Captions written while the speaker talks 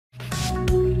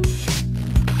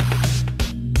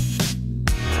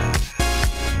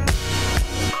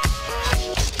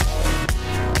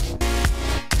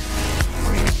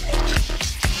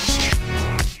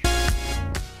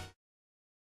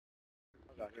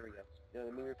There we go. Yo,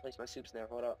 let me replace my soups now.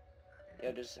 Hold up.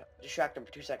 Yo, just distract him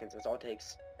for 2 seconds. That's all it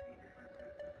takes.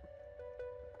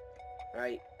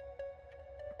 Alright.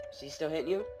 Is he still hitting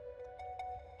you?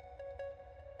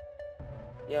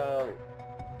 Yo.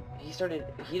 Did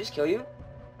he just kill you?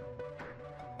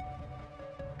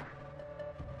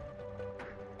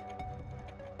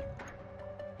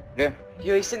 Yeah.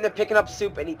 Yo, he's sitting there picking up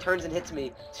soup and he turns and hits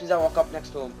me as soon as I walk up next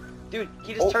to him. Dude,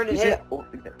 he just turned and hit.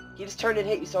 He just turned and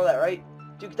hit. You saw that, right?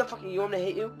 Dude, get the fuck. You want me to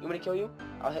hit you? You want me to kill you?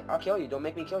 I'll kill you. Don't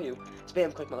make me kill you.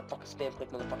 Spam click, motherfucker. Spam click,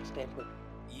 motherfucker. Spam click.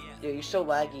 Yo, you're so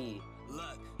laggy.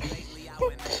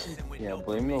 Yeah,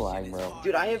 blame the lag, bro.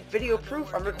 Dude, I have video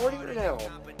proof. I'm recording it now.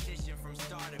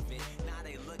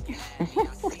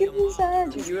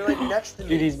 Dude, you were like next to me.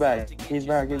 Dude, he's back. He's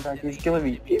back. He's back. He's killing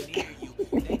me. He's killing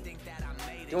me.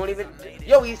 Don't even.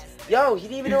 Yo, he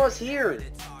didn't even know I was here.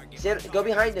 Go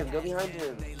behind him. Go behind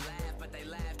him.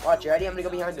 Watch, you ready? I'm gonna go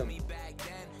behind him.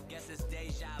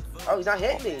 Oh, he's not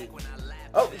hitting me.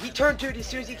 Oh, he turned, dude. As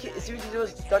soon as he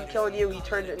was done killing you, he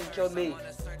turned and killed me.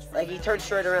 Like, he turned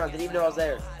straight around. Didn't even know I was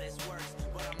there.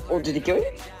 Oh, did he kill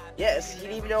you? Yes, he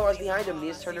didn't even know I was behind him. He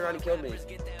just turned around and killed me.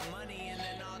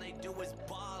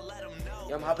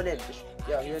 Yo, I'm hopping in.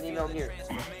 Yo, he doesn't even know I'm here.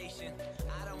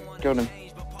 Killed him.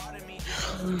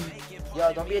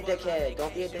 Yo, don't be a dickhead.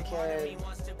 Don't be a dickhead.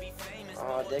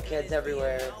 Aw, dickheads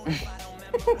everywhere.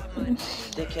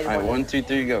 Dickhead. Alright, 1, 2,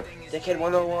 3, go. Dickhead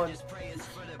 101.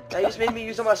 Now you just made me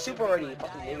use all my soup already,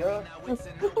 fucking nigga.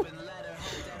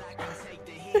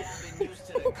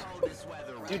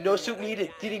 Dude, no soup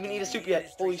needed. Didn't even need a soup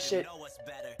yet. Holy shit.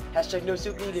 Hashtag no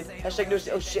soup needed. Hashtag no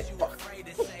soup. Oh shit, fuck.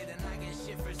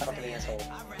 Fucking asshole.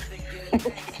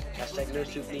 Hashtag no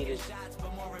soup needed.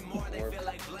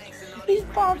 He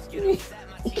popped me.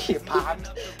 He popped.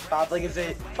 Popped like a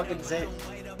zit. Fucking zit.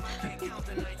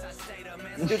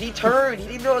 Dude, he turned. He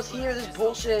didn't even know I was here. This is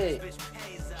bullshit.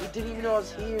 He didn't even know I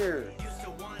was here.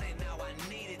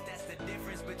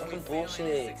 Fucking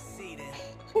bullshit.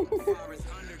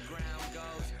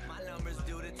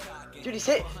 Dude, he's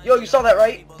hit. Yo, you saw that,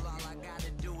 right?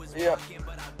 Yeah.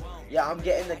 Yeah, I'm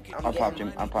getting the. I popped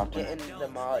him. I popped him. Getting the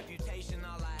mod.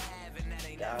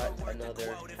 Got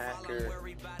another hacker.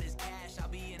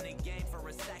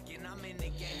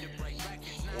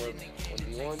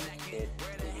 1v1. Hit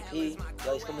MVP.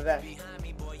 Yo, he's coming back.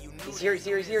 He's here. He's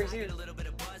here. He's here. He's here.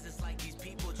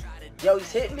 Yo,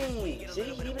 he's hitting me. See,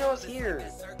 he didn't even know I was here.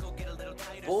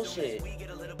 Bullshit.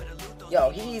 Yo,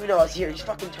 he didn't even know I was here. He's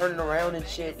fucking turning around and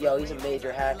shit. Yo, he's a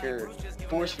major hacker.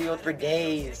 Force field for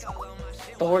days.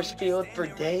 Force field for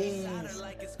days.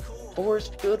 Force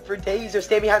field for days. Yo,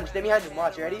 stay behind him. Stay behind him.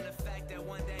 Watch. You ready?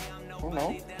 Oh,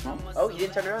 no. No. Oh, he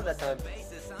didn't turn around that time.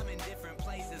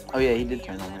 Oh, yeah, he did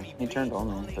turn on me. He turned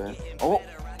on me, but... Oh!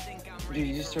 Dude,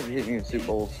 you just started hitting me with soup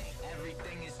bowls.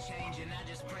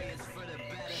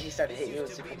 He started hitting me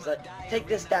with soup bowls. Like, take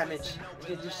this damage. He's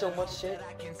gonna do so much shit.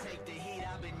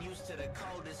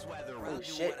 Oh,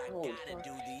 shit. Holy fuck.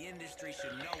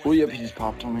 Oh, yep, he just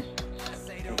popped on me.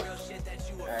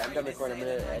 Alright, I'm done recording. I'm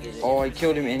gonna edit it. Oh, I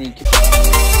killed him and he killed